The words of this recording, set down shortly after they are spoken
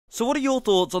So what are your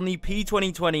thoughts on the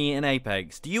P2020 in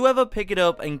Apex? Do you ever pick it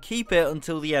up and keep it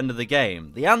until the end of the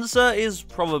game? The answer is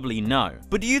probably no.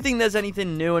 But do you think there's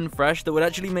anything new and fresh that would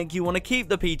actually make you want to keep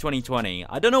the P2020?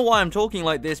 I don't know why I'm talking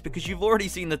like this because you've already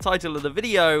seen the title of the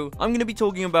video. I'm going to be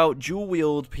talking about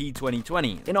dual-wield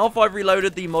P2020. In R5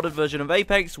 Reloaded, the modded version of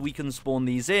Apex, we can spawn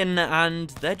these in,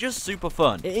 and they're just super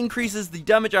fun. It increases the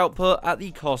damage output at the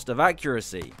cost of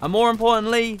accuracy. And more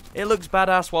importantly, it looks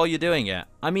badass while you're doing it.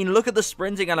 I mean, look at the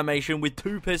sprinting animation with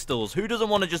 2 pistols. Who doesn't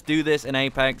want to just do this in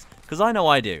Apex? Because I know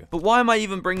I do. But why am I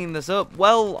even bringing this up?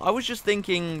 Well, I was just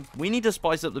thinking, we need to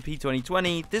spice up the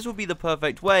P2020. This would be the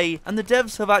perfect way. And the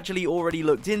devs have actually already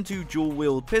looked into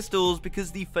dual-wield pistols because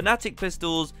the Fnatic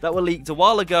pistols that were leaked a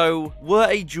while ago were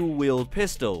a dual-wield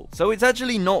pistol. So it's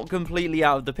actually not completely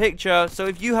out of the picture. So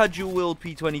if you had dual-wield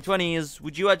P2020s,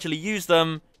 would you actually use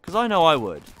them? Because I know I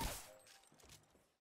would.